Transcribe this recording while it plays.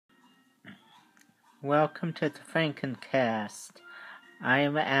Welcome to the Frankencast. I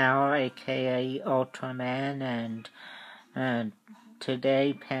am Al, aka Ultraman, and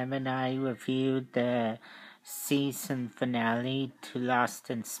today Pam and I reviewed the season finale to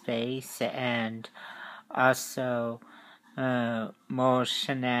Lost in Space and also more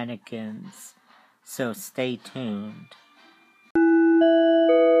shenanigans. So stay tuned.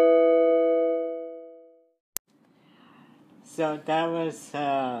 So that was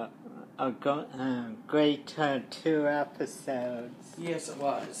a great 2 episodes. Yes, it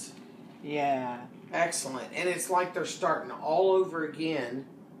was. Yeah. Excellent. And it's like they're starting all over again.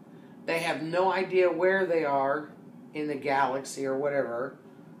 They have no idea where they are in the galaxy or whatever.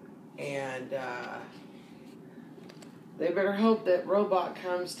 And they better hope that Robot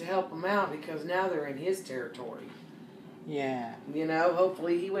comes to help them out because now they're in his territory. Yeah. You know,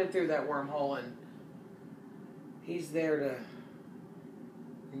 hopefully he went through that wormhole and he's there to...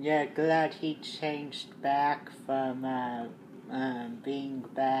 Yeah, glad he changed back from being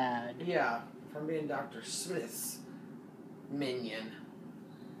bad. Yeah, from being Dr. Smith's minion.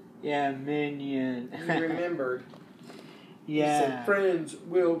 Yeah, minion. He remembered. Yeah. He said, "Friends,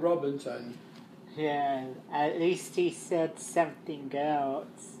 Will Robinson." Yeah, at least he said something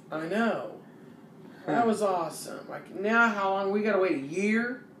else. I know. That was awesome. Like, now how long? We gotta wait a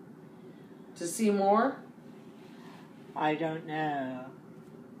year to see more? I don't know.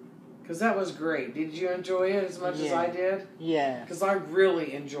 Because that was great. Did you enjoy it as much as I did? Yeah. Because I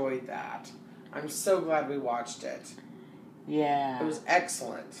really enjoyed that. I'm so glad we watched it. Yeah. It was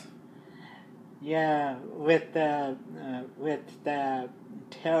excellent. Yeah, with the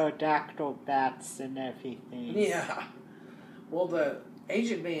pterodactyl bats and everything. Yeah. Well, the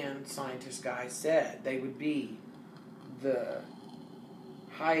Asian man scientist guy said they would be the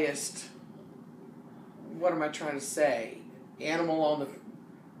highest, what am I trying to say, animal on the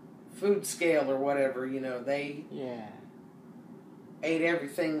food scale or whatever. You know, they ate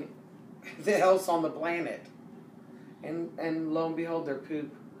everything else on the planet. And lo and behold, their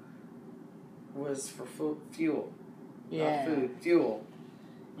poop was for fuel. Yeah. Not food, fuel.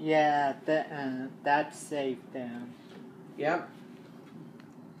 Yeah, that saved them. Yep.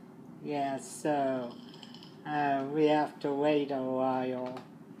 Yeah, so we have to wait a while.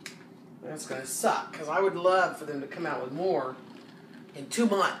 That's going to suck, because I would love for them to come out with more in 2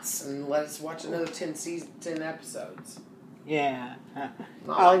 months and let us watch another 10 episodes. Yeah.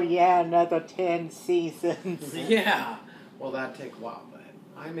 Another 10 seasons. Yeah. Well, that'd take a while, but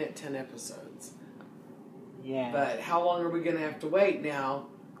I meant 10 episodes. Yeah. But how long are we going to have to wait now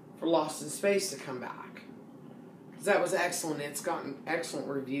for Lost in Space to come back? Because that was excellent. It's gotten excellent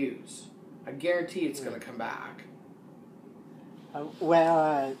reviews. I guarantee it's going to come back.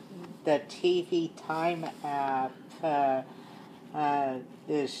 The TV Time app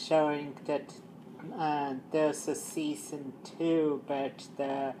is showing that there's a season 2, but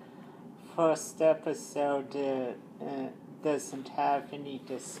the first episode doesn't have any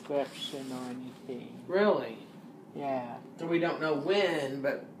description or anything. Really? Yeah. So we don't know when,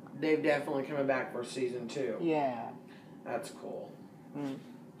 but they've definitely coming back for season 2. Yeah. That's cool. Mm.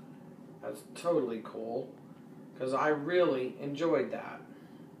 That's totally cool. Because I really enjoyed that.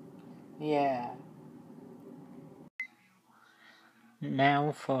 Yeah.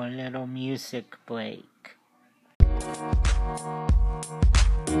 Now for a little music break.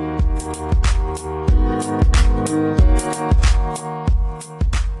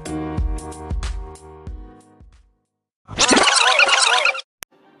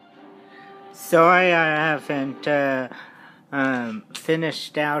 Sorry I haven't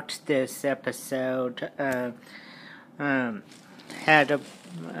finished out this episode. Had a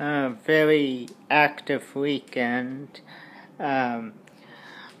very active weekend. I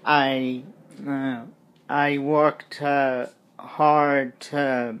worked hard.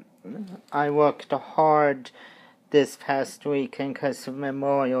 I worked hard this past weekend because of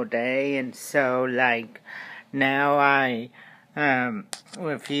Memorial Day, and so now I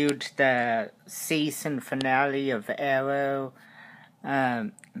reviewed the season finale of Arrow.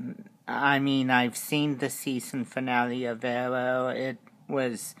 I've seen the season finale of Arrow. It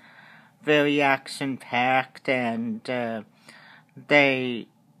was very action-packed, and they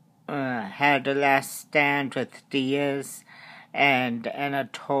had a last stand with Diaz, and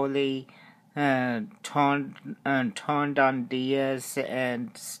Anatoly turned on Diaz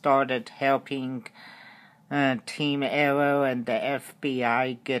and started helping Team Arrow and the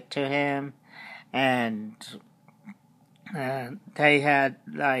FBI get to him, and they had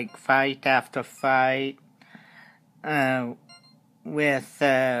fight after fight with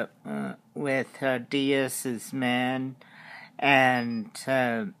Diaz's men, and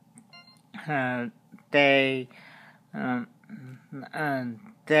they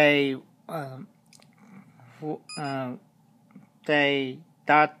they they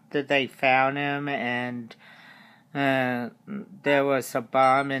thought that they found him, and there was a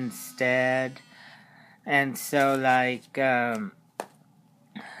bomb instead. And so,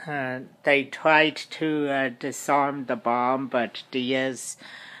 they tried to disarm the bomb, but Diaz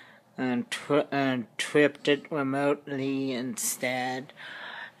tripped it remotely instead,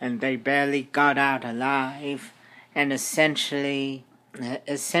 and they barely got out alive. And essentially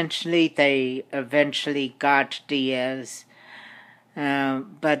they eventually got Diaz,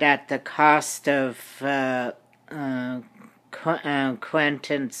 but at the cost of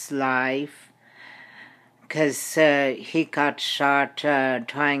Quentin's life, because he got shot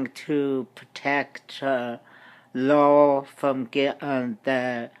trying to protect Laurel from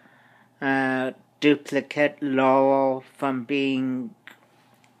the duplicate Laurel from being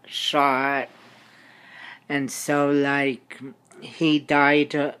shot. And so, he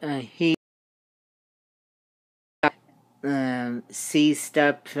died, he seized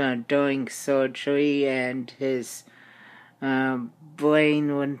up during surgery, and his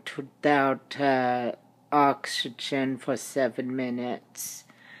brain went without oxygen for 7 minutes.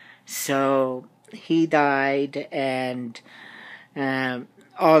 So he died, and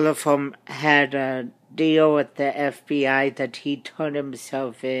all of them had a deal with the FBI that he turned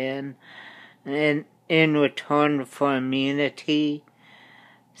himself in return for immunity.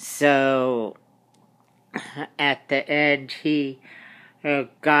 So at the end, he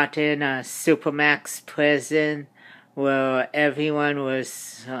got in a Supermax prison where everyone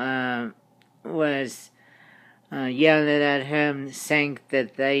was yelling at him, saying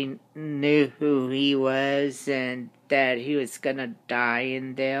that they knew who he was and that he was gonna die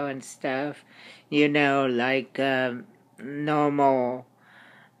in there and stuff. Normal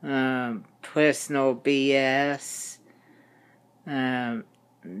personal BS,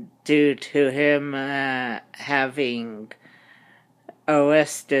 due to him having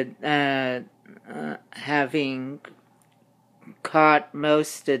arrested, having caught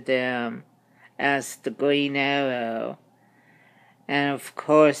most of them as the Green Arrow. And of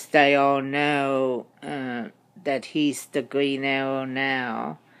course they all know that he's the Green Arrow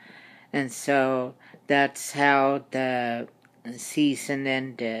now. And so that's how the season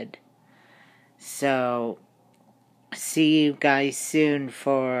ended. So see you guys soon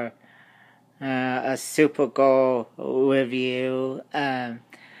for a Supergirl review.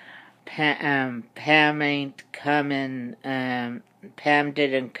 Pam ain't coming. Pam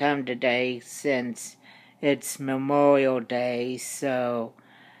didn't come today since it's Memorial Day, so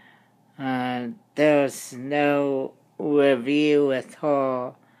there's no review with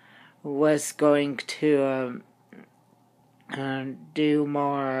her. Was going to do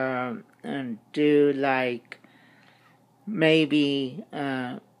more, maybe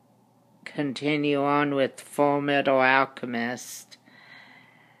continue on with Fullmetal Alchemist.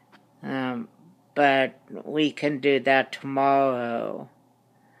 But we can do that tomorrow.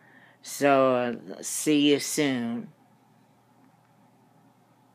 So, see you soon.